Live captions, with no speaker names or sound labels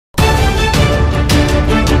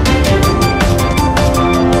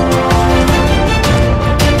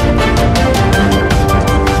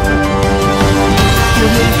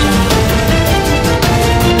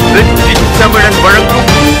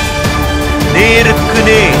நேருக்கு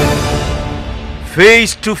நேர்,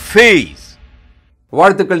 face to face.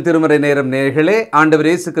 வாழ்த்துக்கள். திருமறை நேரம் நேயர்களே, ஆண்டவர்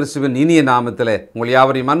இயேசு கிறிஸ்துவின் இனிய நாமத்தில் உங்கள்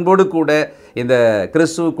யாவரையும் அன்போடு கூட இந்த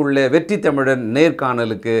கிறிஸ்துவுக்குள்ளே வெற்றி தமிழன்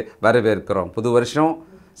நேர்காணலுக்கு வரவேற்கிறோம். புது வருஷம்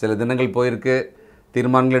சில தினங்கள் போயிருக்கு,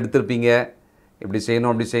 தீர்மானங்கள் எடுத்திருப்பீங்க, இப்படி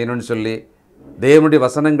செய்யணும் அப்படி செய்யணும்னு சொல்லி. தேவனுடைய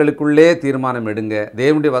வசனங்களுக்குள்ளே தீர்மானம் எடுங்க.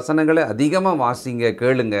 தேவனுடைய வசனங்களை அதிகமாக வாசிங்க,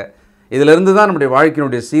 கேளுங்க. இதிலிருந்து தான் நம்முடைய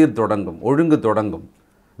வாழ்க்கையினுடைய சீர் தொடங்கும், ஒழுங்கு தொடங்கும்.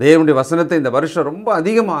 தேவனுடைய வசனத்தை இந்த வருஷம் ரொம்ப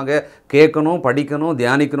அதிகமாக கேட்கணும், படிக்கணும்,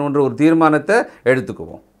 தியானிக்கணுன்ற ஒரு தீர்மானத்தை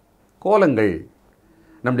எடுத்துக்குவோம். கோலங்கள்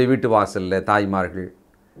நம்முடைய வீட்டு வாசலில் தாய்மார்கள்,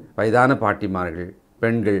 வயதான பாட்டிமார்கள்,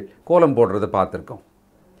 பெண்கள் கோலம் போடுறதை பார்த்துருக்கோம்.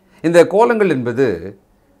 இந்த கோலங்கள் என்பது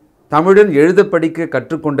தமிழன் எழுத படிக்க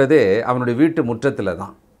கற்றுக்கொண்டதே அவனுடைய வீட்டு முற்றத்தில்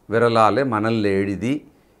தான், விரலால் மணலில் எழுதி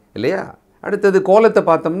இல்லையா. அடுத்தது கோலத்தை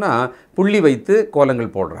பார்த்தோம்னா புள்ளி வைத்து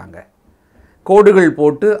கோலங்கள் போடுறாங்க, கோடுகள்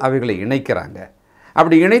போட்டு அவைகளை இணைக்கிறாங்க.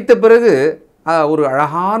 அப்படி இணைத்த பிறகு ஒரு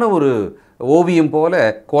அழகான ஒரு ஓவியம் போல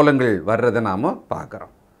கோலங்கள் வர்றதை நாம்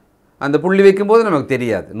பார்க்குறோம். அந்த புள்ளி வைக்கும்போது நமக்கு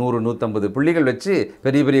தெரியாது, 100-150 புள்ளிகள் வச்சு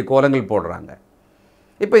பெரிய பெரிய கோலங்கள் போடுறாங்க.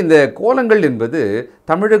 இப்போ இந்த கோலங்கள் என்பது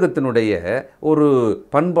தமிழகத்தினுடைய ஒரு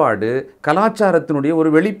பண்பாடு, கலாச்சாரத்தினுடைய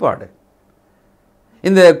ஒரு வெளிப்பாடு.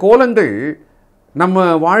 இந்த கோலங்கள் நம்ம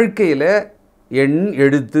வாழ்க்கையில் எண்,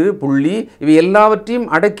 எழுத்து, புள்ளி இவை எல்லாவற்றையும்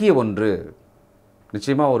அடக்கிய ஒன்று.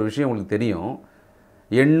 நிச்சயமாக ஒரு விஷயம் உங்களுக்கு தெரியும்,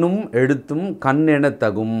 எண்ணும் எழுத்தும் கண் என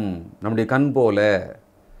தகும். நம்முடைய கண் போல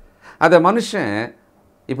அதை மனுஷன்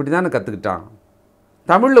இப்படி தானே கற்றுக்கிட்டான்.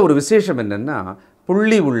 தமிழில் ஒரு விசேஷம் என்னென்னா,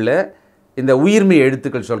 புள்ளி உள்ள இந்த உயிர்மை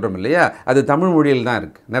எழுத்துக்கள் சொல்கிறோம் இல்லையா, அது தமிழ் மொழியில் தான்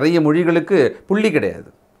இருக்குது. நிறைய மொழிகளுக்கு புள்ளி கிடையாது.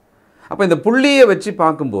 அப்போ இந்த புள்ளியை வச்சு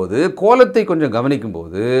பார்க்கும்போது, கோலத்தை கொஞ்சம்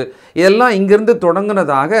கவனிக்கும்போது இதெல்லாம் இங்கேருந்து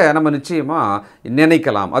தொடங்கினதாக நம்ம நிச்சயமாக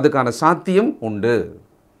நினைக்கலாம். அதுக்கான சாத்தியம் உண்டு.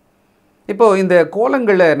 இப்போது இந்த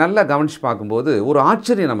கோலங்களை நல்லா கவனித்து பார்க்கும்போது ஒரு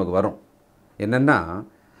ஆச்சரியம் நமக்கு வரும். என்னென்னா,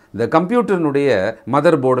 இந்த கம்ப்யூட்டரினுடைய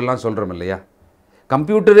மதர் போர்டுலாம் சொல்கிறோம் இல்லையா,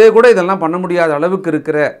 கம்ப்யூட்டரே கூட இதெல்லாம் பண்ண முடியாத அளவுக்கு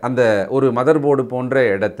இருக்கிற அந்த ஒரு மதர் போர்டு போன்ற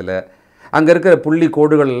இடத்துல அங்கே இருக்கிற புள்ளி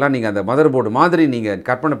கோடுகள் எல்லாம் நீங்கள் அந்த மதர் போர்டு மாதிரி நீங்கள்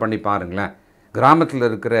கற்பனை பண்ணி பாருங்களேன். கிராமத்தில்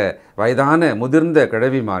இருக்கிற வயதான முதிர்ந்த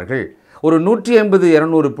கிழவிமார்கள் ஒரு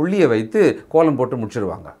 150-200 புள்ளியை வைத்து கோலம் போட்டு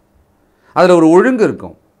முடிச்சிடுவாங்க. அதில் ஒரு ஒழுங்கு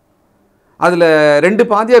இருக்கும். அதில் 2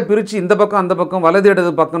 பாதியாக பிரித்து இந்த பக்கம் அந்த பக்கம் வலது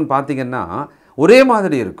இடது பக்கம்னு பார்த்திங்கன்னா ஒரே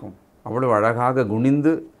மாதிரி இருக்கும். அவ்வளோ அழகாக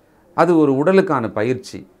குனிந்து, அது ஒரு உடலுக்கான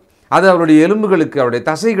பயிற்சி. அது அவருடைய எலும்புகளுக்கு, அவருடைய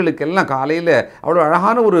தசைகளுக்கு எல்லாம் காலையில் அவ்வளோ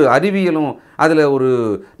அழகான ஒரு அறிவியலும் அதில் ஒரு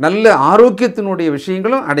நல்ல ஆரோக்கியத்தினுடைய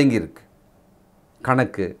விஷயங்களும் அடங்கியிருக்கு.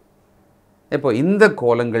 கணக்கு. இப்போ இந்த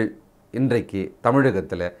கோலங்கள் இன்றைக்கு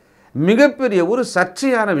தமிழகத்தில் மிகப்பெரிய ஒரு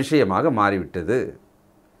சர்ச்சையான விஷயமாக மாறிவிட்டது.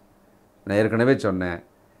 நான் ஏற்கனவே சொன்னேன்,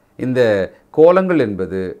 இந்த கோலங்கள்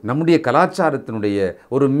என்பது நம்முடைய கலாச்சாரத்தினுடைய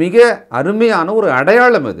ஒரு மிக அருமையான ஒரு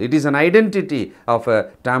அடையாளம். அது it is an identity of a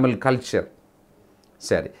Tamil culture.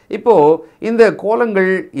 சரி, இப்போது இந்த கோலங்கள்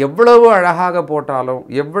எவ்வளவு அழகாக போட்டாலும்,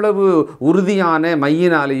 எவ்வளவு உறுதியான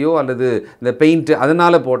மையினாலேயோ அல்லது இந்த பெயிண்ட்டு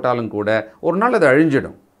அதனால் போட்டாலும் கூட ஒரு நாள் அது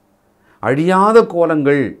அழிஞ்சிடும். அழியாத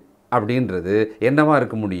கோலங்கள் அப்படின்றது என்னவா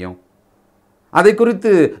இருக்க முடியும்? அதை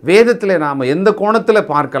குறித்து வேதத்தில் நாம் எந்த கோணத்தில்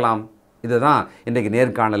பார்க்கலாம்? இதை தான் இன்றைக்கு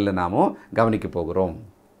நேர்காணலில் நாம் கவனிக்க போகிறோம்.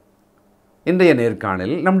 இன்றைய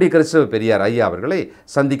நேர்காணலில் நம்முடைய கிறிஸ்தவ பெரியார் ஐயா அவர்களை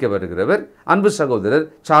சந்திக்க வருகிறவர் அன்பு சகோதரர்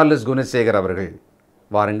சார்லஸ் குணசேகர் அவர்கள்.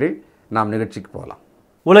 வாருங்கள், நாம் நிகழ்ச்சிக்கு போகலாம்.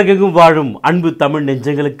 உலகெங்கும் வாழும் அன்பு தமிழ்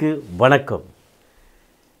நெஞ்சங்களுக்கு வணக்கம்.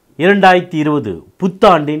 2020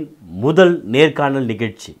 புத்தாண்டின் முதல் நேர்காணல்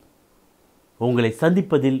நிகழ்ச்சி. உங்களை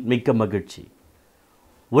சந்திப்பதில் மிக்க மகிழ்ச்சி.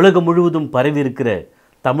 உலகம் முழுவதும் பரவியிருக்கிற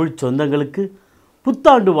தமிழ் சொந்தங்களுக்கு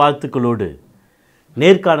புத்தாண்டு வாழ்த்துக்களோடு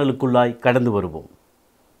நேர்காணலுக்குள்ளாய் கடந்து வருவோம்.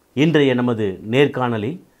 இன்றைய நமது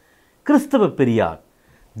நேர்காணலில் கிறிஸ்தவ பெரியார்,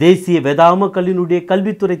 தேசிய வேதாகம கல்லூரியினுடைய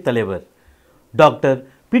கல்வித்துறை தலைவர் டாக்டர்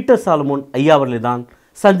பீட்டர் சாலமோன் ஐயா அவர்களை தான்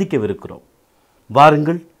சந்திக்கவிருக்கிறோம்.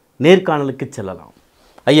 வாருங்கள், நேர்காணலுக்கு செல்லலாம்.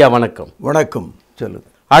 ஐயா வணக்கம். வணக்கம். சொல்லுங்க.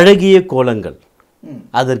 அழகிய கோலங்கள்,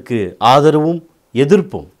 அதற்கு ஆதரவும்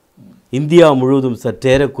எதிர்ப்பும் இந்தியா முழுவதும்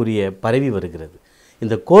சற்றேறக்குரிய பரவி வருகிறது.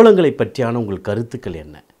 இந்த கோலங்களை பற்றியான உங்கள் கருத்துக்கள்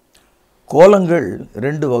என்ன? கோலங்கள்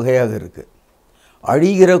 2 வகையாக இருக்குது.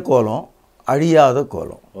 அழிகிற கோலம், அழியாத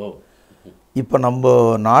கோலம். இப்போ நம்ம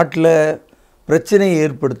நாட்டில் பிரச்சனையை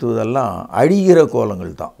ஏற்படுத்துவதெல்லாம் அழிகிற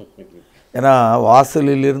கோலங்கள் தான். ஏன்னா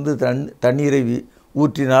வாசலிலிருந்து தண்ணீரை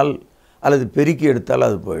ஊற்றினால் அல்லது பெருக்கி எடுத்தால்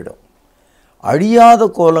அது போயிடும்.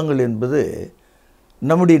 அழியாத கோலங்கள் என்பது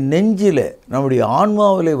நம்முடைய நெஞ்சில், நம்முடைய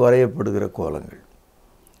ஆன்மாவிலே வரையப்படுகிற கோலங்கள்.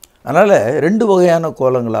 அதனால் 2 வகையான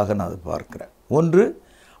கோலங்களாக நான் அதை பார்க்குறேன். ஒன்று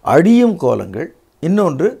அழியும் கோலங்கள்,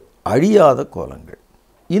 இன்னொன்று அழியாத கோலங்கள்.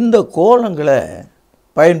 இந்த கோலங்களை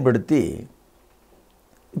பயன்படுத்தி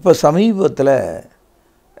இப்போ சமீபத்தில்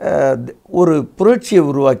ஒரு புரட்சியை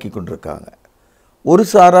உருவாக்கி கொண்டிருக்காங்க. ஒரு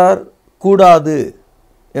சாரார் கூடாது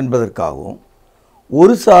என்பதற்காகவும்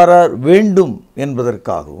ஒரு சாரார் வேண்டும்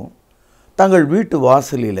என்பதற்காகவும் தங்கள் வீட்டு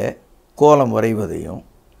வாசலில் கோலம் வரைவதையும்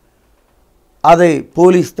அதை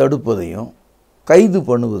போலீஸ் தடுப்பதையும் கைது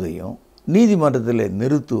பண்ணுவதையும் நீதிமன்றத்தில்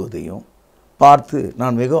நிறுத்துவதையும் பார்த்து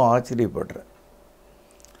நான் மிகவும் ஆச்சரியப்படுறேன்.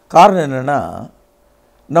 காரணம் என்னென்னா,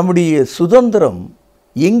 நம்முடைய சுதந்திரம்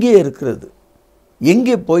எங்கே இருக்கிறது,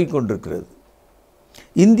 எங்கே போய்கொண்டிருக்கிறது?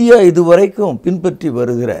 இந்தியா இதுவரைக்கும் பின்பற்றி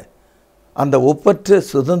வருகிற அந்த ஒப்பற்ற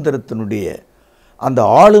சுதந்திரத்தினுடைய அந்த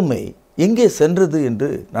ஆளுமை எங்கே சென்றது என்று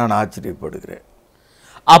நான் ஆச்சரியப்படுகிறேன்.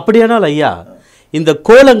 அப்படியானால் ஐயா, இந்த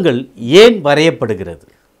கோலங்கள் ஏன் வரையப்படுகிறது?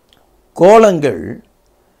 கோலங்கள்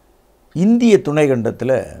இந்திய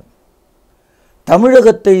துணைக்கண்டத்தில்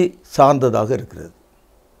தமிழகத்தை சார்ந்ததாக இருக்கிறது.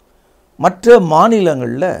 மற்ற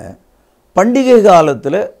மாநிலங்களில் பண்டிகை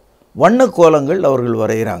காலத்தில் வண்ண கோலங்கள் அவர்கள்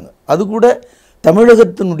வரைகிறாங்க. அது கூட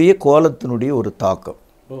தமிழகத்தினுடைய கோலத்தினுடைய ஒரு தாக்கம்.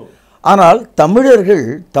 ஆனால் தமிழர்கள்,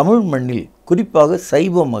 தமிழ் மண்ணில் குறிப்பாக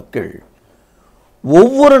சைவ மக்கள்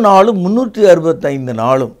ஒவ்வொரு நாளும் 365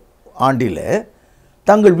 நாளும் ஆண்டில்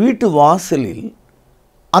தங்கள் வீட்டு வாசலில்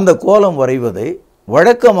அந்த கோலம் வரைவதை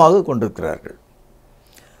வழக்கமாக கொண்டிருக்கிறார்கள்.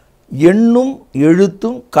 எண்ணும்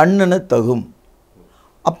எழுத்தும் கண்ணென தகும்.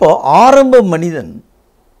 அப்போ ஆரம்ப மனிதன்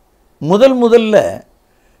முதல்ல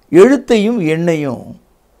எழுத்தையும் எண்ணையும்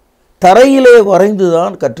தரையிலே வரைந்து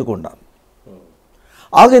தான் கற்றுக்கொண்டான்.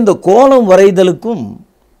 ஆக இந்த கோலம் வரைதலுக்கும்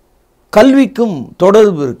கல்விக்கும்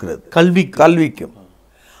தொடர்பு இருக்கிறது. கல்விக்கும்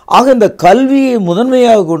ஆக இந்த கல்வியை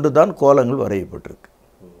முதன்மையாக கொண்டு தான் கோலங்கள் வரையப்பட்டிருக்கு.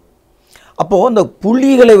 அப்போது அந்த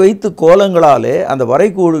புள்ளிகளை வைத்து கோலங்களாலே அந்த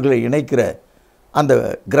வரைகோடுகளை இணைக்கிற அந்த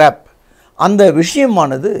கிராப், அந்த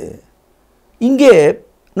விஷயமானது இங்கே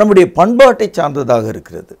நம்முடைய பண்பாட்டை சார்ந்ததாக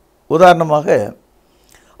இருக்கிறது. உதாரணமாக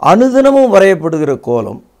அனுதினமும் வரையப்படுகிற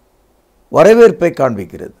கோலம் வரவேற்பை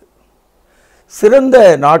காண்பிக்கிறது. சிறந்த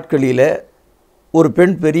நாட்களில் ஒரு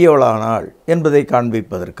பெண் பெரியவளானாள் என்பதை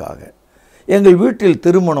காண்பிப்பதற்காக, எங்கள் வீட்டில்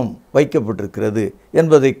திருமணம் வைக்கப்பட்டிருக்கிறது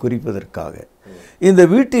என்பதை குறிப்பதற்காக, இந்த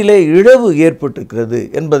வீட்டிலே இழவு ஏற்பட்டிருக்கிறது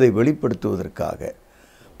என்பதை வெளிப்படுத்துவதற்காக,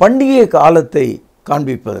 பண்டிகை காலத்தை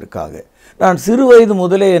காண்பிப்பதற்காக. நான் சிறு வயது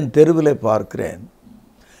முதலே என் தெருவில் பார்க்கிறேன்,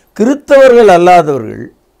 கிறித்தவர்கள் அல்லாதவர்கள்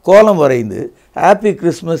கோலம் வரைந்து ஹாப்பி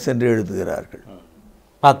கிறிஸ்மஸ் என்று எழுதுகிறார்கள்,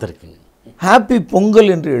 பார்த்துருக்கீங்க, ஹாப்பி பொங்கல்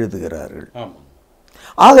என்று எழுதுகிறார்கள்.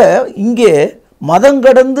 ஆக இங்கே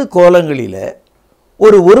மதங்கடந்து கோலங்களில்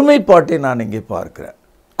ஒரு ஒருமைப்பாட்டை நான் இங்கே பார்க்கிறேன்.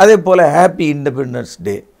 அதே போல் happy independence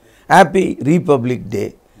day, happy Republic டே,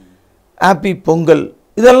 ஹாப்பி பொங்கல்,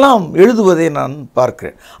 இதெல்லாம் எழுதுவதை நான்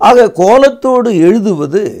பார்க்கிறேன். ஆக கோலத்தோடு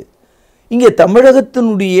எழுதுவது இங்கே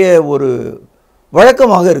தமிழகத்தினுடைய ஒரு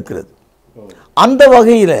வழக்கமாக இருக்கிறது. அந்த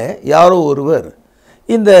வகையில் யாரோ ஒருவர்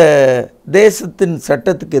இந்த தேசத்தின்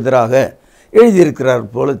சட்டத்துக்கு எதிராக எழுதியிருக்கிறார்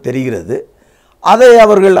போல தெரிகிறது. அதை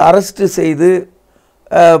அவர்கள் அரெஸ்ட் செய்து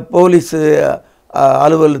போலீஸ்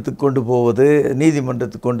அலுவலகத்துக்கு கொண்டு போவது,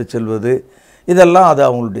 நீதிமன்றத்துக்கு கொண்டு செல்வது, இதெல்லாம் அது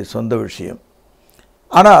அவங்களுடைய சொந்த விஷயம்.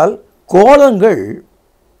 ஆனால் கோலங்கள்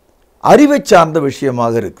அறிவை சார்ந்த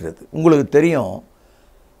விஷயமாக இருக்கிறது. உங்களுக்கு தெரியும்,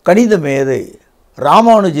 கணித மேதை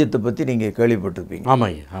ராமானுஜத்தை பற்றி நீங்கள் கேள்விப்பட்டிருப்பீங்க.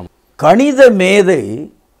 ஆமாம். கணித மேதை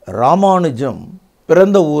ராமானுஜம்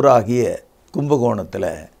பிறந்த ஊராகிய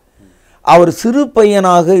கும்பகோணத்தில் அவர் சிறு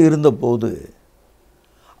பையனாக இருந்தபோது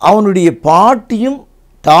அவனுடைய பாட்டியும்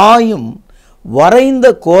தாயும் வரைந்த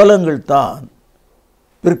கோலங்கள் தான்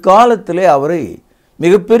பிற்காலத்திலே அவரை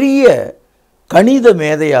மிகப்பெரிய கணித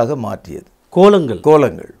மேதையாக மாற்றியது.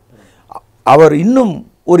 கோலங்கள். அவர் இன்னும்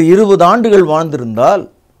ஒரு 20 ஆண்டுகள் வாழ்ந்திருந்தால்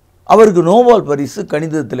அவருக்கு நோபல் பரிசு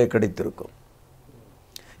கணிதத்திலே கிடைத்திருக்கும்.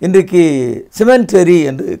 இன்றைக்கு சிமெண்டரி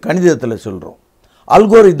என்று கணிதத்தில் சொல்கிறோம்,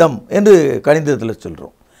 அல்கோரிதம் என்று கணிதத்தில்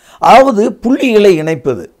சொல்கிறோம். அதாவது புள்ளிகளை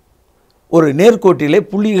இணைப்பது, ஒரு நேர்கோட்டிலே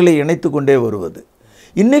புள்ளிகளை இணைத்து கொண்டே வருவது.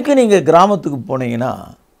 இன்றைக்கி நீங்கள் கிராமத்துக்கு போனீங்கன்னா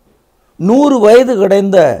 100 வயது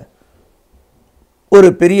கடந்த ஒரு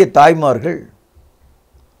பெரிய தாய்மார்கள்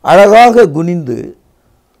அழகாக குனிந்து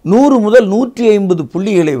 100 முதல் 150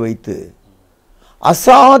 புள்ளிகளை வைத்து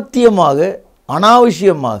அசாத்தியமாக,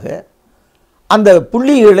 அனாவசியமாக அந்த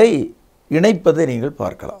புள்ளிகளை இணைப்பதை நீங்கள்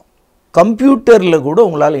பார்க்கலாம். கம்ப்யூட்டரில் கூட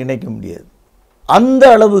உங்களால் இணைக்க முடியாது. அந்த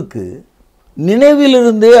அளவுக்கு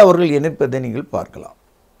நினைவிலிருந்தே அவர்கள் இணைப்பதை நீங்கள் பார்க்கலாம்.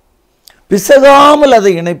 பிசகாமல்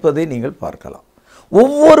அதை இணைப்பதை நீங்கள் பார்க்கலாம்.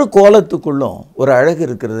 ஒவ்வொரு கோலத்துக்குள்ளும் ஒரு அழகு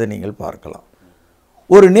இருக்கிறதை நீங்கள் பார்க்கலாம்.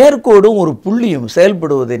 ஒரு நேர்கோடும் ஒரு புள்ளியும்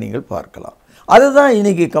செயல்படுவதை நீங்கள் பார்க்கலாம். அதுதான்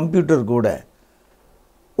இன்றைக்கி கம்ப்யூட்டர் கூட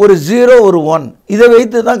ஒரு 0 ஒரு 1 இதை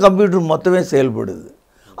வைத்து தான் கம்ப்யூட்டர் மொத்தமே செயல்படுது.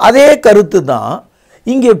 அதே கருத்து தான்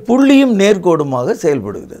இங்கே புள்ளியும் நேர்கோடுமாக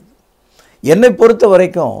செயல்படுகிறது. என்னை பொறுத்த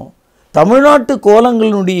வரைக்கும் தமிழ்நாட்டு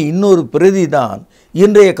கோலங்களினுடைய இன்னொரு பிரதி தான்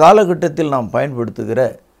இன்றைய காலகட்டத்தில் நாம் பயன்படுத்துகிற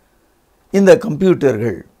இந்த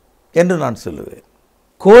கம்ப்யூட்டர்கள் என்று நான் சொல்லுவேன்.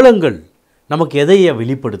 கோலங்கள் நமக்கு எதையை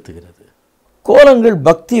வெளிப்படுத்துகிறது? கோலங்கள்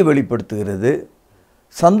பக்தியை வெளிப்படுத்துகிறது,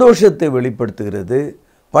 சந்தோஷத்தை வெளிப்படுத்துகிறது,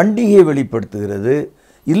 பண்டிகையை வெளிப்படுத்துகிறது,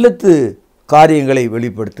 இல்லத்து காரியங்களை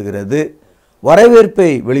வெளிப்படுத்துகிறது, வரவேற்பை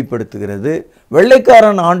வெளிப்படுத்துகிறது.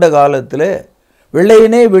 வெள்ளைக்காரன் ஆண்ட காலத்தில்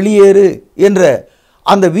வெள்ளையனே வெளியேறு என்ற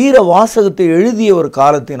அந்த வீர வாசகத்தை எழுதிய ஒரு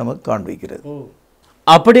காலத்தை நமக்கு காண்பிக்கிறது.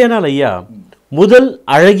 அப்படியானால் ஐயா, முதல்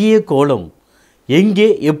அழகிய கோலம் எங்கே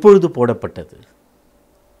எப்பொழுது போடப்பட்டது?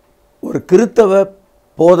 ஒரு கிறித்தவ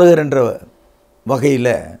போதகர் என்ற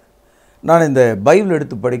வகையில் நான் இந்த பைபிள்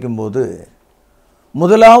எடுத்து படிக்கும்போது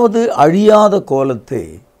முதலாவது அழியாத கோலத்தை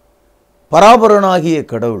பராபரனாகிய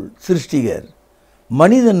கடவுள் சிருஷ்டிகர்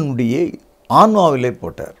மனிதனுடைய ஆன்மாவிலே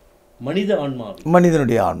போட்டார்.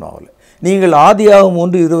 மனிதனுடைய ஆன்மாவில் நீங்கள் ஆதியாகமம்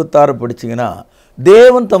 1:26 படிச்சிங்கன்னா,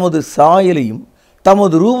 தேவன் தமது சாயலையும்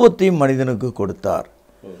தமது ரூபத்தையும் மனிதனுக்கு கொடுத்தார்.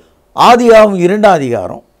 ஆதியாகமம் 2ஆம்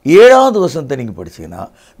அதிகாரம் 7வது வசனத்தை நீங்கள் படிச்சிங்கன்னா,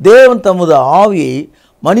 தேவன் தமது ஆவியை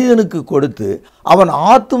மனிதனுக்கு கொடுத்து அவன்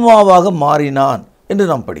ஆத்துமாவாக மாறினான் என்று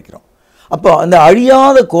நாம் படிக்கிறோம். அப்போ அந்த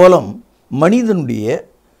அழியாத கோலம் மனிதனுடைய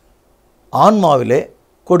ஆன்மாவிலே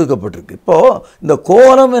கொடுக்கப்பட்டிருக்கு. இப்போது இந்த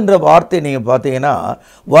கோலம் என்ற வார்த்தை நீங்கள் பார்த்தீங்கன்னா,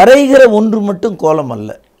 வரைகிற ஒன்று மட்டும் கோலம் அல்ல,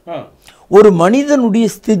 ஒரு மனிதனுடைய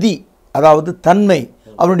ஸ்திதி, அதாவது தன்மை,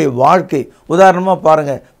 அவனுடைய வாழ்க்கை. உதாரணமாக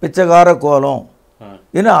பாருங்கள், பிச்சைக்கார கோலம்,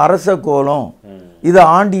 இது அரச கோலம், இது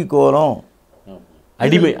ஆண்டி கோலம்,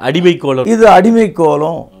 அடிமை கோலம், இது அடிமை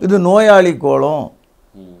கோலம், இது நோயாளி கோலம்,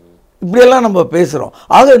 இப்படியெல்லாம் நம்ம பேசுகிறோம்.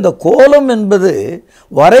 ஆக இந்த கோலம் என்பது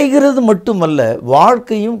வரைகிறது மட்டுமல்ல,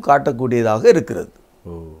 வாழ்க்கையும் காட்டக்கூடியதாக இருக்கிறது.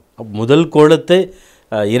 முதல் கோலத்தை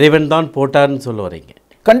இறைவன் தான் போட்டார்னு சொல்ல வரீங்க?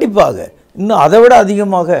 கண்டிப்பாக. இன்னும் அதை விட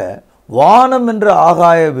அதிகமாக வானம் என்ற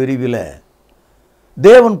ஆகாய விரிவில்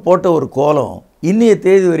தேவன் போட்ட ஒரு கோலம் இன்னைய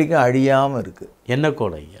தேதி வரைக்கும் அழியாமல் இருக்குது. என்ன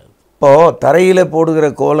கோலம் ஐயா? இப்போது தரையில் போடுகிற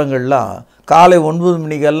கோலங்கள்லாம் காலை 9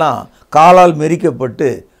 மணிக்கெல்லாம் காலால் மெரிக்கப்பட்டு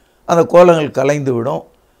அந்த கோலங்கள் கலைந்து விடும்,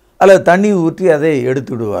 அல்லது தண்ணி ஊற்றி அதை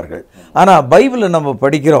எடுத்து விடுவார்கள். ஆனால் பைபிளில் நம்ம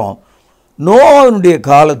படிக்கிறோம், நோவாவினுடைய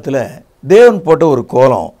காலத்தில் தேவன் போட்ட ஒரு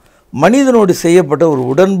கோலம் மனிதனோடு செய்யப்பட்ட ஒரு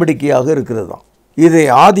உடன்படிக்கையாக இருக்கிறதாம். இதை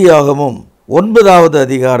ஆதியாகமம் 9வது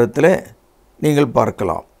அதிகாரத்தில் நீங்கள்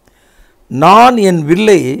பார்க்கலாம். நான் என்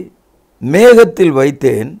வில்லை மேகத்தில்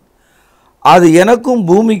வைத்தேன், அது எனக்கும்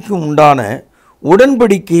பூமிக்கும் உண்டான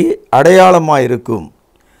உடன்படிக்கை அடையாளமாயிருக்கும்.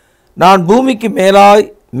 நான் பூமிக்கு மேலாய்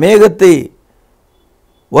மேகத்தை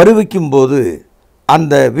வருவிக்கும் போது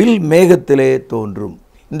அந்த வில் மேகத்திலே தோன்றும்.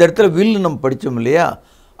 இந்த இடத்துல வில் நம்ம படித்தோம் இல்லையா,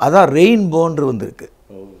 அதான் ரெயின்போன்று வந்திருக்கு,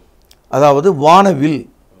 அதாவது வானவில்,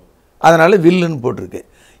 அதனால் வில்லுன்னு போட்டிருக்கு.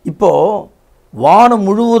 இப்போது வானம்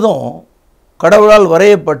முழுவதும் கடவுளால்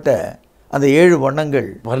வரையப்பட்ட அந்த 7 வண்ணங்கள்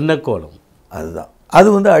வர்ணக்கோலம், அதுதான். அது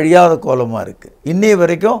அழியாத கோலமாக இருக்குது. இன்னைய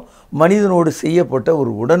வரைக்கும் மனிதனோடு செய்யப்பட்ட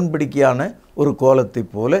ஒரு உடன்படிக்கையான ஒரு கோலத்தை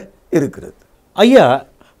போல இருக்கிறது. ஐயா,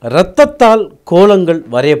 இரத்தத்தால் கோலங்கள்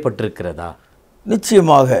வரையப்பட்டிருக்கிறதா?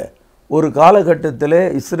 நிச்சயமாக. ஒரு காலகட்டத்தில்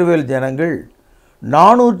இஸ்ரவேல் ஜனங்கள்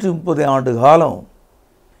 430 ஆண்டு காலம்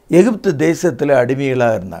எகிப்து தேசத்தில்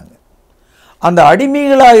அடிமைகளாக இருந்தாங்க. அந்த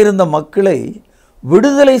அடிமைகளாக இருந்த மக்களை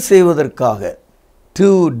விடுதலை செய்வதற்காக, to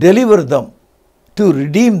deliver them, to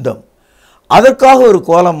redeem தம், அதற்காக ஒரு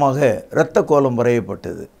கோலமாக இரத்த கோலம்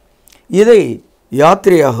வரையப்பட்டது. இதை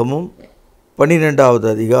யாத்திரையாகமும் 12வது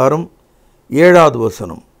அதிகாரம் 7வது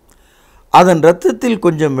வசனம், அதன் இரத்தத்தில்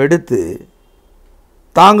கொஞ்சம் எடுத்து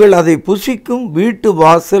தாங்கள் அதை புசிக்கும் வீட்டு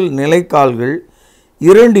வாசல் நிலைக்கால்கள்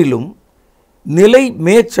 2லும் நிலை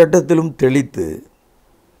மேற்சட்டத்திலும் தெளித்து,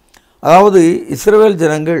 அதாவது இஸ்ரவேல்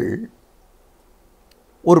ஜனங்கள்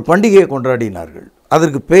ஒரு பண்டிகையை கொண்டாடினார்கள்,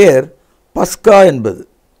 அதற்கு பெயர் பஸ்கா என்பது.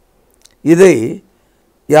 இதை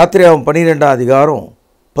யாத்திரையாகமம் 12ஆம் அதிகாரம்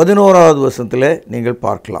 11வது வசனத்தில் நீங்கள்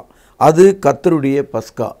பார்க்கலாம். அது கர்த்தருடைய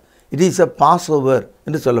பஸ்கா, it is a pass over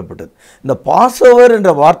என்று சொல்லப்பட்டது. இந்த பாஸ் ஓவர்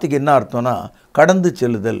என்ற வார்த்தைக்கு என்ன அர்த்தம்னா கடந்து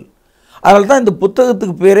செல்லுதல். அதனால தான் இந்த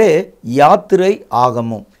புத்தகத்துக்கு பேரே யாத்திரை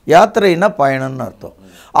ஆகமம். யாத்திரைனா பயணம்னு அர்த்தம்.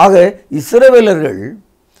 ஆக இஸ்ரவேலர்கள்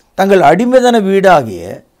தங்கள் அடிமைதன வீடாகிய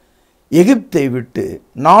எகிப்தை விட்டு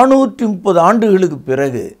 430 ஆண்டுகளுக்கு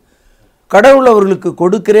பிறகு கடவுள் அவர்களுக்கு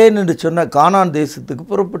கொடுக்கிறேன் என்று சொன்ன கானான் தேசத்துக்கு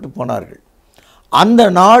புறப்பட்டு போனார்கள். அந்த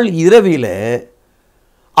நாள் இரவிலே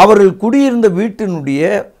அவர்கள் குடியிருந்த வீட்டினுடைய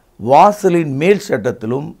வாசலின் மேல்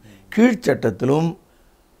சட்டத்திலும் கீழ்ச்சட்டத்திலும்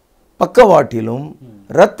பக்கவாட்டிலும்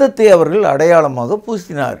இரத்தத்தை அவர்கள் அடையாளமாக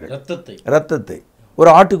பூசினார்கள். இரத்தத்தை, ஒரு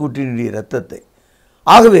ஆட்டுக்குட்டியினுடைய இரத்தத்தை.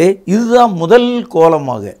 ஆகவே இதுதான் முதல்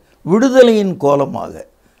கோலமாக, விடுதலையின் கோலமாக,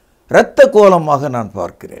 இரத்த கோலமாக நான்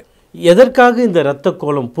பார்க்கிறேன். எதற்காக இந்த இரத்த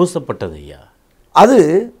கோலம் பூசப்பட்டது ஐயா? அது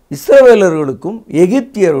இஸ்ரவேலர்களுக்கும்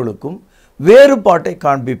எகிப்தியர்களுக்கும் வேறுபாட்டை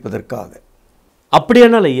காண்பிப்பதற்காக.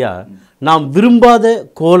 அப்படியானால் ஐயா, நாம் விரும்பாத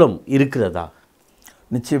கோலம் இருக்கிறதா?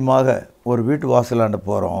 நிச்சயமாக. ஒரு வீட்டு வாசலாண்ட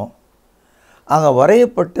போகிறோம், அங்கே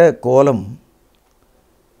வரையப்பட்ட கோலம்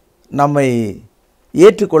நம்மை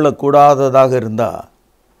ஏற்றுக்கொள்ளக்கூடாததாக இருந்தால்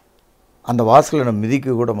அந்த வாசலை நம்ம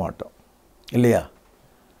மிதிக்க கூட மாட்டோம் இல்லையா?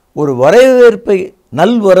 ஒரு வரவேற்பை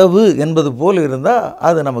நல்வரவு என்பது போல் இருந்தால்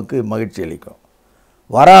அது நமக்கு மகிழ்ச்சி அளிக்கும்.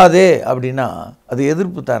 வராதே அப்படின்னா அது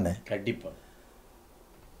எதிர்ப்பு தானே. கண்டிப்பாக.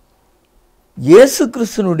 இயேசு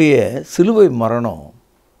கிறிஸ்துனுடைய சிலுவை மரணம்,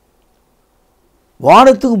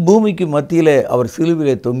 வானத்துக்கும் பூமிக்கு மத்தியிலே அவர்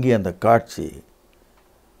சிலுவிலே தொங்கிய அந்த காட்சி,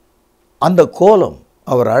 அந்த கோலம்,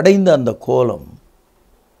 அவர் அடைந்த அந்த கோலம்,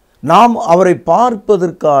 நாம் அவரை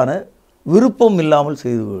பார்ப்பதற்கான விருப்பம் இல்லாமல்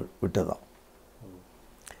செய்து விட்டதாம்.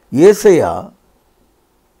 ஏசாயா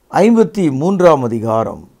 53ஆம்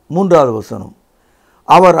அதிகாரம் 3வது வசனம்,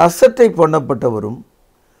 அவர் அசட்டை பண்ணப்பட்டவரும்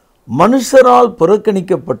மனுஷரால்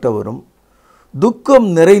புறக்கணிக்கப்பட்டவரும் துக்கம்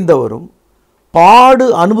நிறைந்தவரும் பாடு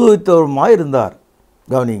அனுபவித்தவருமாய் இருந்தார்.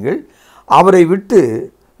 கவனிங்கள், அவரை விட்டு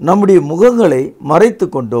நம்முடைய முகங்களை மறைத்து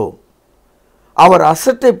கொண்டோம். அவர்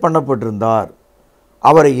அசட்டை பண்ணப்பட்டிருந்தார்,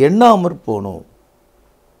 அவரை எண்ணாமற் போனோம்.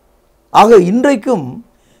 ஆக இன்றைக்கும்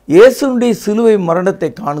இயேசுனுடைய சிலுவை மரணத்தை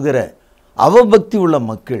காண்கிற அவபக்தி உள்ள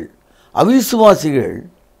மக்கள், அவிசுவாசிகள்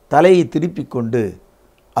தலையை திருப்பிக் கொண்டு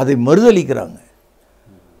அதை மறுதலிக்கிறாங்க.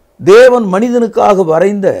 தேவன் மனிதனுக்காக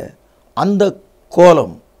வரைந்த அந்த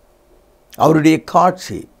கோலம், அவருடைய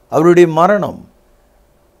காட்சி, அவருடைய மரணம்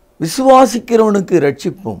விசுவாசிக்கிறவனுக்கு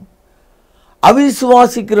ரட்சிப்பும்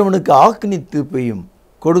அவிசுவாசிக்கிறவனுக்கு ஆக்கினி தீர்ப்பையும்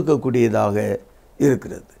கொடுக்கக்கூடியதாக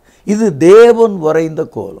இருக்கிறது. இது தேவன் வரைந்த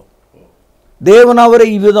கோலம். தேவன் அவரை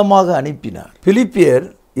இவ்விதமாக அனுப்பினார். பிலிப்பியர்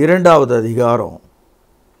 2வது அதிகாரம்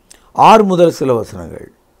 6 முதல் சில வசனங்கள்,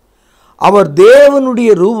 அவர்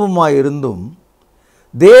தேவனுடைய ரூபமாயிருந்தும்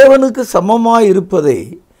தேவனுக்கு சமமாயிருப்பதை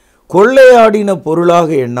கொள்ளையாடின பொருளாக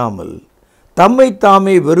எண்ணாமல் தம்மை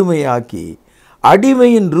தாமே வெறுமையாக்கி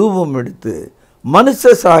அடிமையின் ரூபம் எடுத்து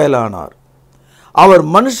மனுஷ சாயலானார். அவர்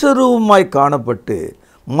மனுஷ ரூபமாய் காணப்பட்டு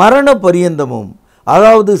மரண பரியந்தமும்,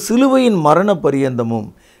 அதாவது சிலுவையின் மரண பரியந்தமும்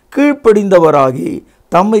கீழ்ப்படிந்தவராகி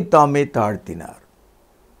தம்மை தாமே தாழ்த்தினார்.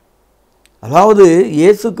 அதாவது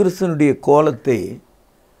இயேசு கிறிஸ்துனுடைய கோலத்தை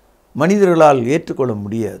மனிதர்களால் ஏற்றுக்கொள்ள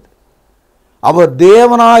முடியாது. அவர்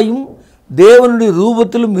தேவனாயும் தேவனுடைய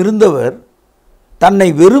ரூபத்திலும் இருந்தவர் தன்னை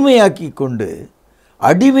வெறுமையாக்கி கொண்டு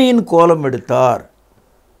அடிமையின் கோலம் எடுத்தார்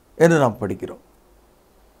என்று நாம் படிக்கிறோம்.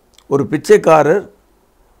 ஒரு பிச்சைக்காரர்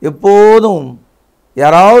எப்போதும்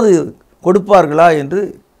யாராவது கொடுப்பார்களா என்று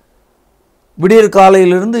விடியற்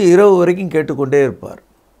காலையிலிருந்து இரவு வரைக்கும் கேட்டுக்கொண்டே இருப்பார்.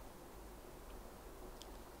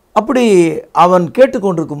 அப்படி அவன்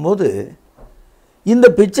கேட்டுக்கொண்டிருக்கும் போது இந்த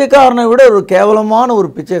பிச்சைக்காரனை விட ஒரு கேவலமான ஒரு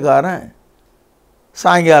பிச்சைக்காரன்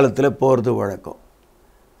சாயங்காலத்தில் போகிறது வழக்கம்.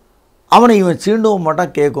 அவனை இவன் சீண்டவும்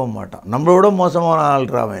மாட்டான், கேட்கவும் மாட்டான். நம்மளோட மோசமான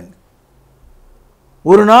ஆள்றாவன்.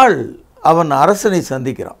 ஒரு நாள் அவன் அரசனை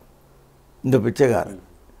சந்திக்கிறான். இந்த பிச்சைக்காரன்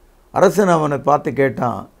அரசன் அவனை பார்த்து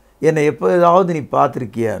கேட்டான், என்னை எப்போ ஏதாவது நீ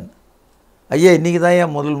பார்த்துருக்கியான்னு. ஐயா, இன்றைக்கி தான்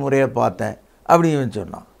ஏன் முதல் முறையாக பார்த்தேன் அப்படின்னு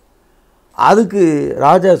சொன்னான். அதுக்கு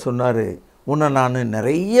ராஜா சொன்னார், உன்னை நான்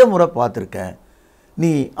நிறைய முறை பார்த்துருக்கேன்.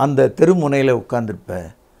 நீ அந்த தெருமுனையில் உட்காந்துருப்ப,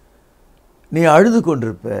 நீ அழுது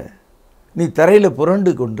கொண்டிருப்ப, நீ தரையில்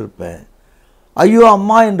புரண்டு கொண்டிருப்ப, ஐயோ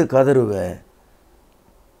அம்மா என்று கதறுவ,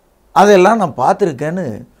 அதெல்லாம் நான் பார்த்துருக்கேன்னு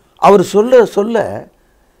அவர் சொல்ல சொல்ல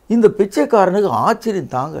இந்த பிச்சைக்காரனுக்கு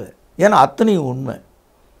ஆச்சரியம் தாங்கலை. ஏன்னா அத்தனையும் உண்மை.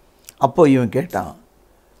 அப்போ இவன் கேட்டான்,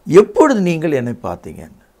 எப்பொழுது நீங்கள் என்னை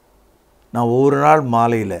பார்த்தீங்கன்னு. நான் ஒவ்வொரு நாள்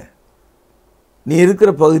மாலையில் நீ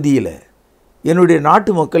இருக்கிற பகுதியில் என்னுடைய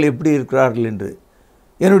நாட்டு மக்கள் எப்படி இருக்கிறார்கள் என்று,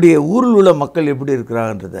 என்னுடைய ஊரில் உள்ள மக்கள் எப்படி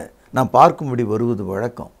இருக்கிறாங்கன்றதை நான் பார்க்கும்படி வருவது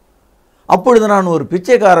வழக்கம். அப்பொழுது நான் ஒரு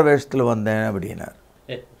பிச்சைக்கார வேஷத்தில் வந்தேன் அப்படின்னார்.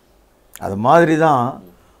 அது மாதிரி தான்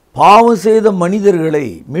பாவம் செய்த மனிதர்களை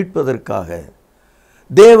மீட்பதற்காக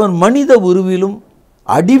தேவன் மனித உருவிலும்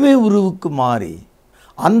அடிமை உருவுக்கு மாறி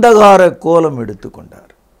அந்தகார கோலம்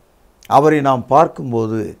எடுத்துக்கொண்டார். அவரை நாம்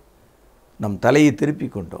பார்க்கும்போது நம் தலையை திருப்பி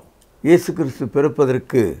கொண்டோம். இயேசு கிறிஸ்து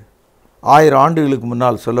பிறப்பதற்கு 1000 ஆண்டுகளுக்கு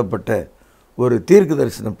முன்னால் சொல்லப்பட்ட ஒரு தீர்க்க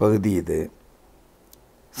தரிசன பகுதி இது.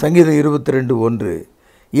 சங்கீதம் 22:1,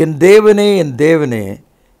 என் தேவனே என் தேவனே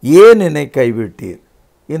ஏன் என்னை கைவிட்டீர்.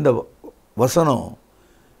 இந்த வசனம்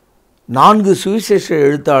 4 சுவிசேஷ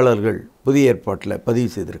எழுத்தாளர்கள் புதிய ஏற்பாட்டில் பதிவு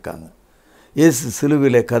செய்திருக்காங்க. இயேசு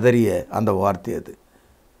சிலுவிலே கதறிய அந்த வார்த்தை அது.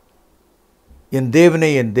 என் தேவனே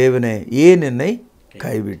ஏன் என்னை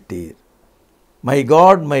கைவிட்டீர். My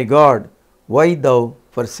God why tau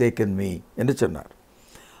forsaken me என்று சொன்னார்.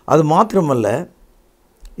 அது மாத்திரமல்ல,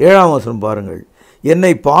 7ஆம் வசனம் பாருங்கள்.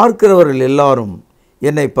 என்னை பார்க்கிறவர்கள் எல்லாரும்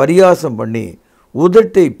என்னை பரியாசம் பண்ணி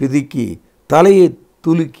உதட்டை பிதுக்கி தலையை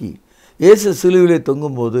துலுக்கி. இயேசு சிலுவிலே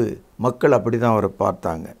தொங்கும்போது மக்கள் அப்படி தான் அவரை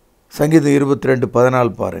பார்த்தாங்க. சங்கீதம்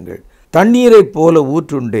 22:14 பாருங்கள். தண்ணீரை போல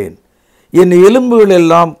ஊற்றுண்டேன், என் எலும்புகள்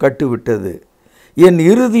எல்லாம் கட்டுவிட்டது, என்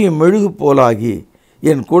இருதயம் மெழுகு போலாகி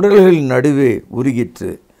என் குடல்களின் நடுவே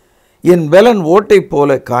உருகிற்று, என் பெலன் ஓட்டை போல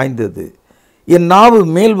காய்ந்தது, என் நாவு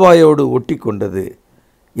மேல்வாயோடு ஒட்டி கொண்டது,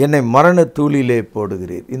 என்னை மரண தூளிலே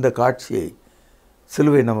போடுகிறீர். இந்த காட்சியை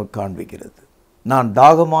சிலுவை நமக்கு காண்பிக்கிறது. நான்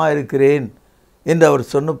தாகமாக இருக்கிறேன் என்று அவர்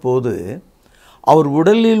சொன்னபோது அவர்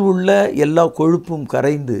உடலில் உள்ள எல்லா கொழுப்பும்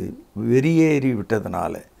கரைந்து வெறியேறி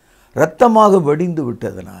விட்டதனால, இரத்தமாக வடிந்து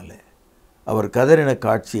விட்டதனால அவர் கதறின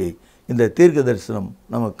காட்சியை இந்த தீர்க்க தரிசனம்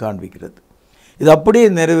நமக்கு காண்பிக்கிறது. இது அப்படியே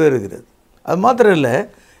நிறைவேறுகிறது. அது மாத்திரம் இல்லை,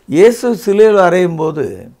 இயேசு சிலுவையில் அறையும் போது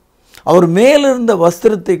அவர் மேலிருந்த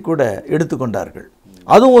வஸ்திரத்தை கூட எடுத்துக்கொண்டார்கள்.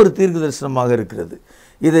 அதுவும் ஒரு தீர்க்க தரிசனமாக இருக்கிறது.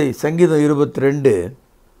 இதை சங்கீதம்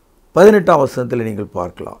 22:18 வசனத்தில் நீங்கள்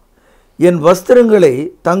பார்க்கலாம். என் வஸ்திரங்களை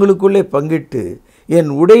தங்களுக்குள்ளே பங்கிட்டு என்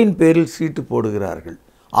உடையின் பேரில் சீட்டு போடுகிறார்கள்.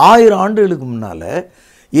 1000 ஆண்டுகளுக்கு முன்னால்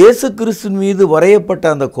இயேசு கிறிஸ்துவின் மீது வரையப்பட்ட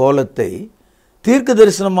அந்த கோலத்தை தீர்க்க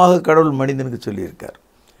தரிசனமாக கடவுள் மனிதனுக்கு சொல்லியிருக்கார்.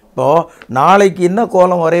 இப்போது நாளைக்கு என்ன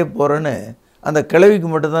கோலம் வரைய போகிறேன்னு அந்த கிழவிக்கு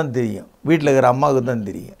மட்டும்தான் தெரியும், வீட்டில் இருக்கிற அம்மாவுக்கு தான்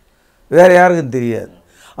தெரியும், வேறு யாருக்கும் தெரியாது.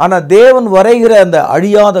 ஆனால் தேவன் வரைகிற அந்த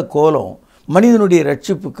அழியாத கோலம் மனிதனுடைய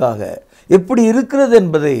ரட்சிப்புக்காக எப்படி இருக்கிறது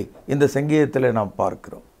என்பதை இந்த சங்கீதத்தில் நாம்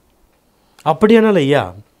பார்க்கிறோம். அப்படியானால் ஐயா,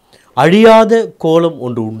 அழியாத கோலம்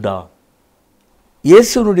ஒன்று உண்டா?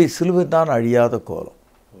 இயேசுனுடைய சிலுவை தான் அழியாத கோலம்.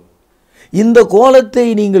 இந்த கோலத்தை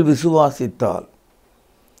நீங்கள் விசுவாசித்தால்,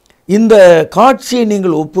 இந்த காட்சியை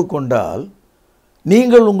நீங்கள் ஒப்புக்கொண்டால்,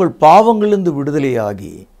 நீங்கள் உங்கள் பாவங்களிலிருந்து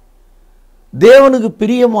விடுதலையாகி தேவனுக்கு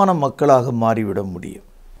பிரியமான மக்களாக மாறிவிட முடியும்.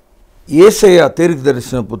 ஏசாயா தீர்க்க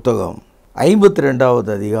தரிசன புத்தகம்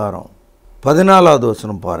 52வது அதிகாரம் 14வது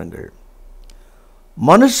வசனம் பாருங்கள்.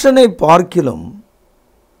 மனுஷனை பார்க்கிலும்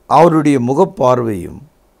அவருடைய முகப்பார்வையும்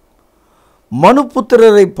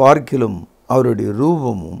மனுபுத்திரரை பார்க்கிலும் அவருடைய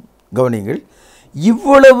ரூபமும், கவனிங்கள்,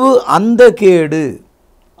 இவ்வளவு அந்த கேடு,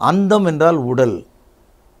 அந்தம் என்றால் உடல்,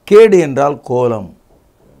 கேடு என்றால் கோலம்,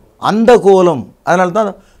 அந்த கோலம்.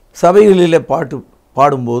 அதனால்தான் சபைகளிலே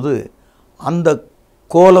பாடும்போது அந்த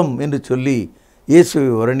கோலம் என்று சொல்லி இயேசுவை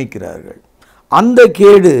வர்ணிக்கிறார்கள். அந்த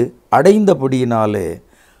கேடு அடைந்தபடியினாலே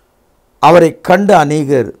அவரை கண்ட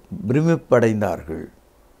அநேகர் பிரமிப்படைந்தார்கள்.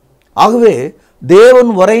 ஆகவே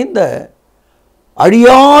தேவன் வரைந்த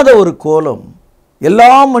அழியாத ஒரு கோலம்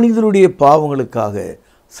எல்லா மனிதனுடைய பாவங்களுக்காக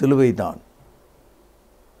சிலுவைதான்.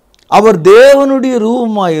 அவர் தேவனுடைய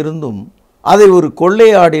ரூபமாயிருந்தும் அதை ஒரு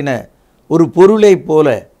கொள்ளையாடின ஒரு பொருளை போல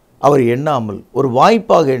அவர் எண்ணாமல், ஒரு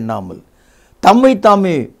வாய்ப்பாக எண்ணாமல், தம்மை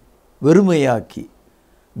தாமே வெறுமையாக்கி,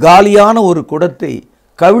 காலியான ஒரு குடத்தை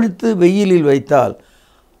கவிழ்த்து வெயிலில் வைத்தால்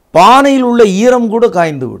பானையில் உள்ள ஈரம் கூட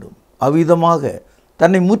காய்ந்து விடும். அவ்விதமாக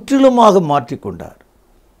தன்னை முற்றிலுமாக மாற்றிக்கொண்டார்.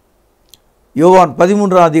 யோவான்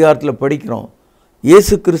 13ஆம் அதிகாரத்தில் படிக்கிறோம்,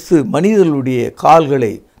 இயேசு கிறிஸ்து மனிதர்களுடைய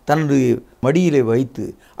கால்களை தன்னுடைய மடியிலே வைத்து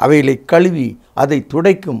அவைகளை கழுவி அதை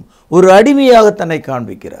துடைக்கும் ஒரு அடிமையாக தன்னை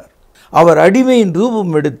காண்பிக்கிறார். அவர் அடிமையின்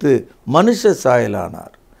ரூபம் எடுத்து மனுஷ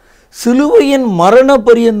சாயலானார். சிலுவையின் மரண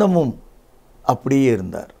பரியந்தமும் அப்படியே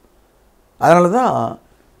இருந்தார். அதனால தான்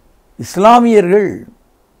இஸ்லாமியர்கள்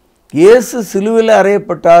இயேசு சிலுவையில்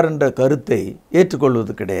அறையப்பட்டார் என்ற கருத்தை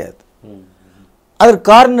ஏற்றுக்கொள்வது கிடையாது. அதற்கு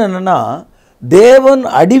காரணம் என்னென்னா, தேவன்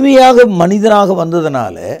அடிமையாக மனிதனாக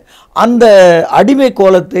வந்ததுனால அந்த அடிமை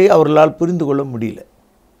கோலத்தை அவர்களால் புரிந்து கொள்ள முடியல.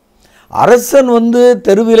 அரசன்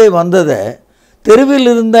தெருவிலே வந்ததை தெருவில்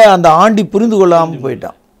இருந்த அந்த ஆண்டி புரிந்து கொள்ளாமல்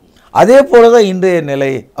போயிட்டான். அதே போல தான் இன்றைய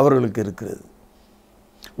நிலை அவர்களுக்கு இருக்கிறது.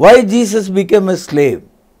 Why Jesus became a slave?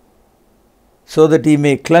 So that he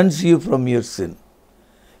may cleanse you from your sin.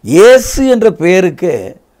 இயேசு என்ற பெயருக்கு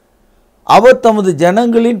அவர் தமது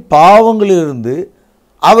ஜனங்களின் பாவங்களிலிருந்து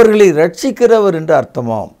அவர்களை ரட்சிக்கிறவர் என்று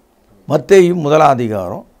அர்த்தமாம். மத்தேயு 1ஆம்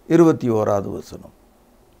அதிகாரம் 21வது வசனம்.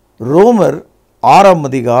 ரோமர் 6ஆம்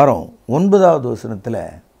அதிகாரம் 9வது வசனத்தில்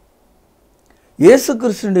இயேசு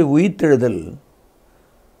கிறிஸ்துவினுடைய உயிர்த்தெழுதல்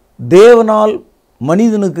தேவனால்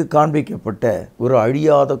மனிதனுக்கு காண்பிக்கப்பட்ட ஒரு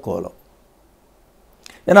அழியாத கோலம்.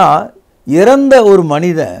 ஏன்னா இறந்த ஒரு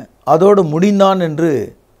மனிதன் அதோடு முடிந்தான் என்று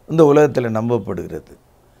இந்த உலகத்தில் நம்பப்படுகிறது.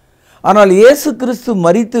 ஆனால் இயேசு கிறிஸ்து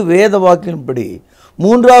மரித்து வேத வாக்கின்படி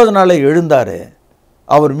 3வது நாளை எழுந்தார்.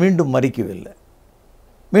 அவர் மீண்டும் மரிக்கவில்லை,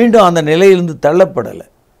 மீண்டும் அந்த நிலையிலிருந்து தள்ளப்படலை.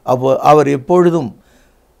 அவர் எப்பொழுதும்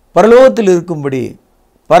பரலோகத்தில் இருக்கும்படி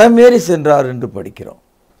பரமேறி சென்றார் என்று படிக்கிறோம்.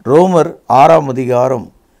 ரோமர் 6ஆம் அதிகாரம்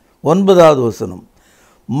 9வது வசனம்.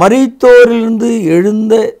 மரித்தோரிலிருந்து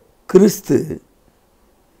எழுந்த கிறிஸ்து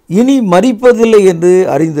இனி மரிப்பதில்லை என்று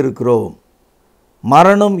அறிந்திருக்கிறோம்.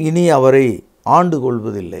 மரணம் இனி அவரை ஆண்டு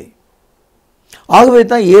கொள்வதில்லை. ஆகவே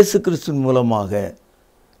தான் இயேசு கிறிஸ்துவின் மூலமாக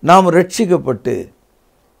நாம் ரட்சிக்கப்பட்டு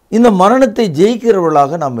இந்த மரணத்தை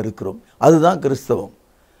ஜெயிக்கிறவர்களாக நாம் இருக்கிறோம். அதுதான் கிறிஸ்தவம்.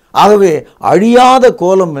 ஆகவே அழியாத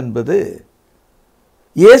கோலம் என்பது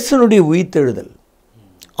இயேசுனுடைய உயிர்த்தெழுதல்.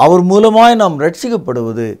 அவர் மூலமாய் நாம்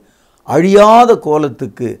ரட்சிக்கப்படுவது அழியாத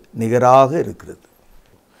கோலத்துக்கு நிகராக இருக்கிறது.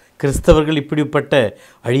 கிறிஸ்தவர்கள் இப்படிப்பட்ட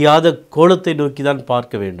அழியாத கோலத்தை நோக்கி தான்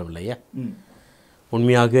பார்க்க வேண்டும் இல்லையா?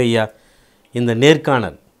 உண்மையாக ஐயா, இந்த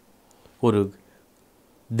நேர்காணல் ஒரு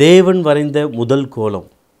தேவன் வரைந்த முதல் கோலம்,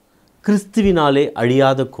 கிறிஸ்துவினாலே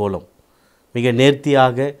அழியாத கோலம், மிக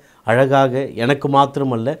நேர்த்தியாக அழகாக எனக்கு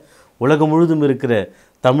மாத்திரமல்ல உலகம் முழுதும் இருக்கிற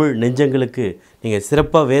தமிழ் நெஞ்சங்களுக்கு நீங்கள்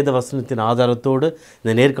சிறப்பாக வேத வசனத்தின் ஆதாரத்தோடு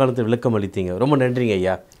இந்த நேர்காணத்தை விளக்கம் அளித்தீங்க. ரொம்ப நன்றிங்க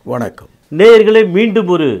ஐயா. வணக்கம் நேயர்களே. மீண்டும்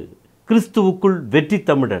ஒரு கிறிஸ்துவுக்குள் வெற்றி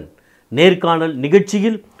தமிழன் நேர்காணல்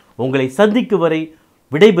நிகழ்ச்சியில் உங்களை சந்திக்கும் வரை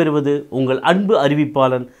விடைபெறுவது உங்கள் அன்பு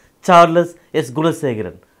அறிவிப்பாளன் சார்லஸ் எஸ்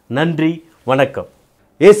குணசேகரன். நன்றி, வணக்கம்.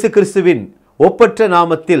 இயேசு கிறிஸ்துவின் ஒப்பற்ற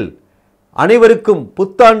நாமத்தில் அனைவருக்கும்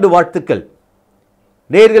புத்தாண்டு வாழ்த்துக்கள்.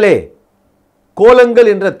 நேயர்களே, கோலங்கள்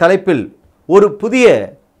என்ற தலைப்பில் ஒரு புதிய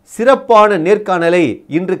சிறப்பான நேர்காணலை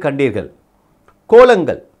இன்று கண்டீர்கள்.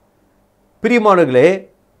 கோலங்கள். பிரியமானவர்களே,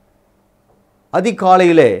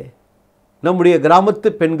 அதிகாலையிலே நம்முடைய கிராமத்து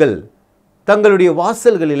பெண்கள் தங்களுடைய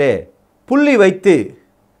வாசல்களிலே புள்ளி வைத்து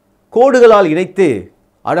கோடுகளால் இணைத்து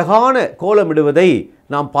அழகான கோலமிடுவதை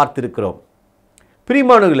நாம் பார்த்திருக்கிறோம்.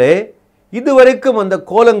 பிரியமானவர்களே, இதுவரைக்கும் அந்த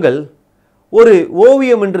கோலங்கள் ஒரு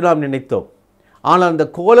ஓவியம் என்று நாம் நினைத்தோம். ஆனால் அந்த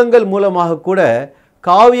கோலங்கள் மூலமாக கூட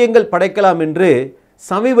காவியங்கள் படைக்கலாம் என்று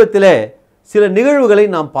சமீபத்தில் சில நிகழ்வுகளை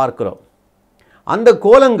நாம் பார்க்கிறோம். அந்த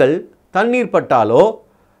கோலங்கள் தண்ணீர் பட்டாலோ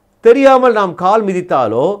தெரியாமல் நாம் கால்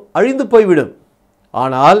மிதித்தாலோ அழிந்து போய்விடும்.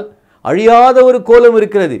 ஆனால் அழியாத ஒரு கோலம்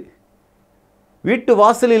இருக்கிறது. வீட்டு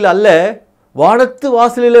வாசலில் அல்ல, வானத்து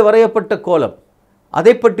வாசலிலே வரையப்பட்ட கோலம்.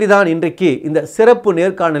 அதை பற்றி தான் இன்றைக்கு இந்த சிறப்பு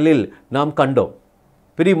நேர்காணலில் நாம் கண்டோம்.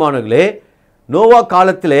 பிரியமானவர்களே, நோவா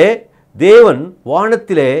காலத்திலே தேவன்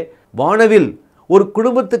வானவில் ஒரு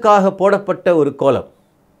குடும்பத்துக்காக போடப்பட்ட ஒரு கோலம்.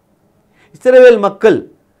 இஸ்ரவேல் மக்கள்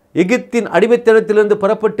எகிப்தின் அடிமைத்தனத்திலிருந்து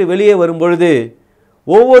புறப்பட்டு வெளியே வரும்பொழுது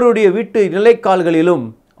ஒவ்வொருடைய வீட்டு நிலைக்கால்களிலும்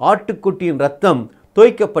ஆட்டுக்குட்டியின் இரத்தம்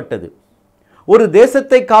தோய்க்கப்பட்டது. ஒரு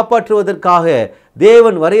தேசத்தை காப்பாற்றுவதற்காக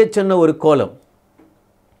தேவன் வரையச் சொன்ன ஒரு கோலம்.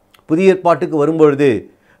 புதிய ஏற்பாட்டுக்கு வரும்பொழுது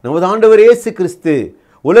நமது ஆண்டவர் இயேசு கிறிஸ்து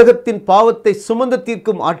உலகத்தின் பாவத்தை சுமந்து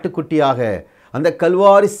தீர்க்கும் ஆட்டுக்குட்டியாக அந்த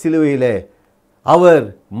கல்வாரி சிலுவையிலே அவர்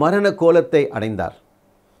மரண கோலத்தை அடைந்தார்.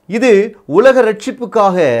 இது உலக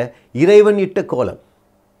ரட்சிப்புக்காக இறைவன் இட்ட கோலம்.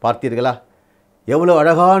 பார்த்தீர்களா? எவ்வளவு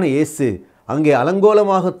அழகான இயேசு அங்கே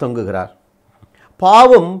அலங்கோலமாக தொங்குகிறார்.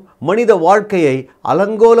 பாவம் மனித வாழ்க்கையை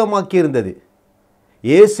அலங்கோலமாக்கியிருந்தது.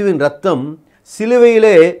 இயேசுவின் இரத்தம்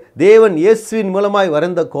சிலுவையிலே தேவன் இயேசுவின் மூலமாய்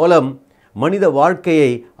வரைந்த கோலம் மனித வாழ்க்கையை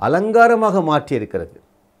அலங்காரமாக மாற்றியிருக்கிறது.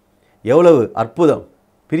 எவ்வளவு அற்புதம்!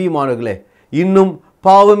 பிரியமானவர்களே, இன்னும்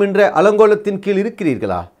பாவம் என்ற அலங்கோலத்தின் கீழ்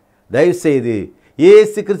இருக்கிறீர்களா? தயவுசெய்து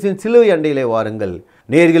இயேசு கிறிஸ்துவின் சிலுவை அண்டையிலே வாருங்கள்.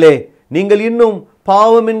 நேயர்களே, நீங்கள் இன்னும்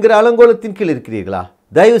பாவம் என்கிற அலங்கோலத்தின் கீழ் இருக்கிறீர்களா?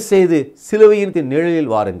 தயவு செய்து சிலுவையின்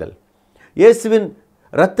நிழலில் வாருங்கள். இயேசுவின்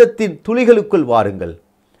இரத்தத்தின் துளிகளுக்குள் வாருங்கள்.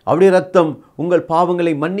 அவருடைய இரத்தம் உங்கள்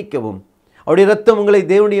பாவங்களை மன்னிக்கவும், அவருடைய இரத்தம் உங்களை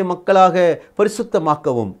தேவனுடைய மக்களாக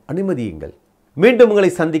பரிசுத்தமாக்கவும் அனுமதியுங்கள். மீண்டும் உங்களை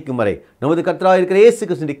சந்திக்கும் வரை நமது கர்த்தராக இருக்கிற இயேசு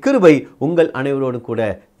கிறிஸ்துவின் கிருபை உங்கள் அனைவரோடும் கூட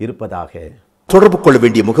இருப்பதாக. தொடர்பு கொள்ள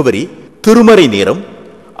வேண்டிய முகவரி: திருமறை நேரம்,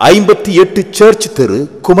 58 சர்ச் தெரு,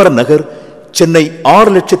 குமரன் நகர், சென்னை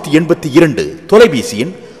 6,82,000. தொலைபேசி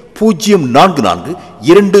எண்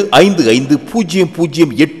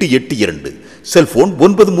 044255008882. செல்போன்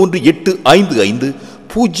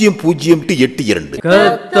 9385500882.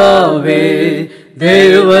 கர்த்தாவே,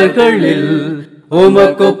 தேவர்களில்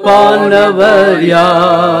உமக்குப்பானவர்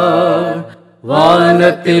யார்?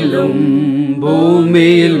 வானத்திலும்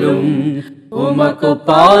பூமியிலும்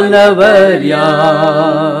உமக்குப்பானவர்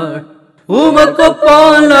யார்?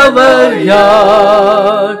 உமக்குப்பானவர்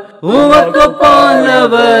யார்?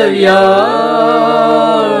 உமக்குப்பானவர்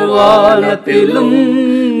யார்? வானத்திலும்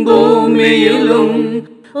பூமியிலும்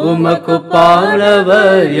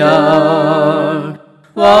உமக்குப்பானவர் யார்?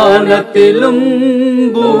 வானத்திலும்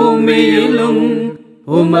பூமியிலும்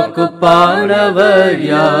உமக்குப்பானவர்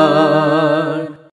யார்?